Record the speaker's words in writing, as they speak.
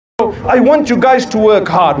I want you guys to work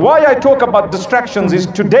hard. Why I talk about distractions is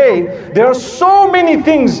today there are so many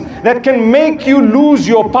things that can make you lose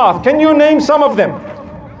your path. Can you name some of them?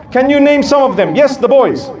 Can you name some of them? Yes, the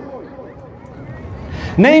boys.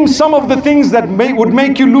 Name some of the things that would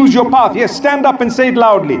make you lose your path. Yes, stand up and say it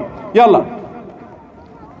loudly. Yalla.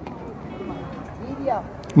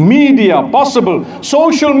 Media, possible.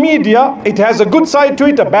 Social media, it has a good side to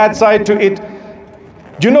it, a bad side to it.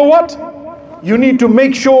 Do you know what? You need to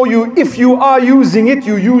make sure if you are using it,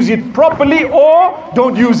 you use it properly, or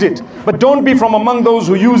don't use it. But don't be from among those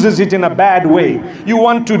who uses it in a bad way. You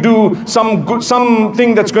want to do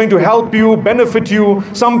something that's going to help you, benefit you,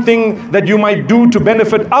 something that you might do to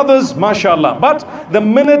benefit others, mashallah. But the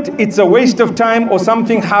minute it's a waste of time or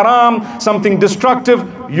something haram, something destructive,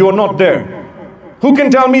 you're not there. Who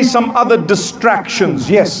can tell me some other distractions?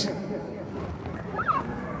 Yes.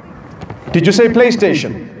 Did you say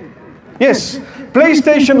PlayStation? Yes,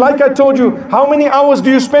 PlayStation, like I told you, how many hours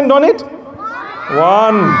do you spend on it?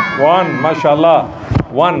 One, mashallah.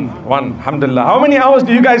 One, alhamdulillah. How many hours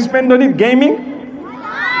do you guys spend on it gaming?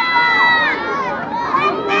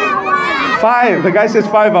 5. The guy says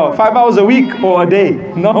 5 hours. 5 hours a week or a day?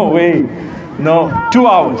 No way. No, 2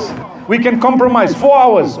 hours. We can compromise. 4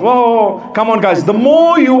 hours. Whoa, come on guys. The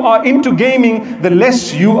more you are into gaming, the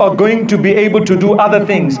less you are going to be able to do other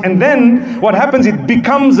things. And then what happens, it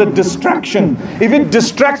becomes a distraction. If it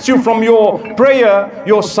distracts you from your prayer,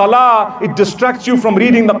 your salah, it distracts you from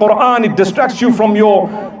reading the Quran, it distracts you from your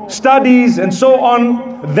studies and so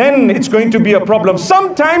on, then it's going to be a problem.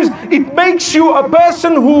 Sometimes it makes you a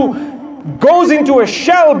person who goes into a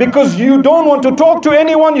shell because you don't want to talk to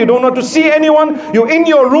anyone, you don't want to see anyone. You're in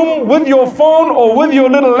your room with your phone or with your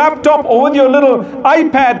little laptop or with your little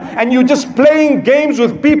iPad, and you're just playing games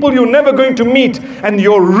with people you're never going to meet. And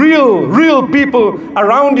your real people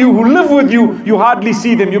around you who live with you, you hardly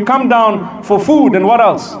see them. You come down for food, and what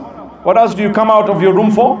else? What else do you come out of your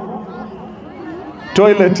room for?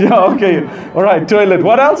 Toilet, yeah, okay. All right, toilet.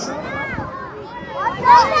 What else?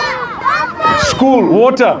 School,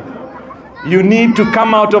 water. You need to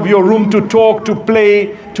come out of your room to talk, to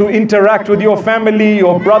play, to interact with your family,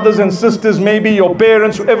 your brothers and sisters, maybe your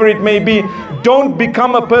parents, whoever it may be. Don't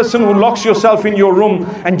become a person who locks yourself in your room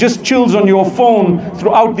and just chills on your phone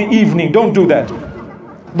throughout the evening. Don't do that.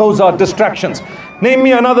 Those are distractions. Name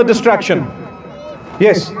me another distraction.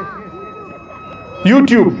 Yes.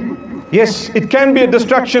 YouTube. Yes, it can be a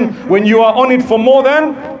distraction when you are on it for more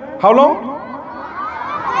than, how long?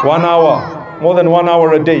 1 hour. More than 1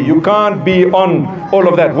 hour a day. You can't be on all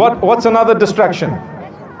of that. What's another distraction?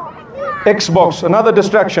 Xbox, another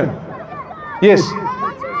distraction. Yes.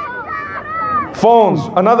 Phones,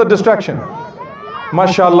 another distraction.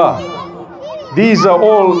 Mashallah. These are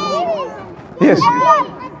all. Yes.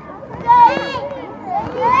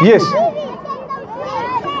 Yes.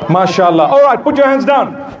 Mashallah. All right, put your hands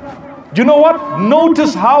down. Do you know what?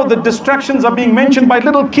 Notice how the distractions are being mentioned by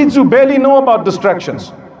little kids who barely know about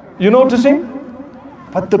distractions. You noticing?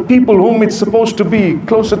 But the people whom it's supposed to be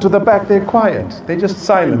closer to the back, they're quiet. They're just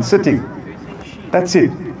silent, sitting. That's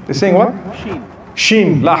it. They're saying what?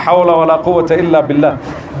 Sheen. La hawla wa la quwwata illa billah.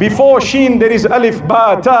 Before Sheen, there is Alif,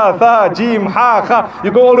 Ba, Ta, Tha, Jim, Ha, Kha.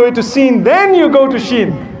 You go all the way to Seen, then you go to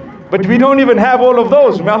Sheen. But we don't even have all of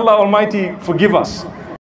those. May Allah Almighty forgive us.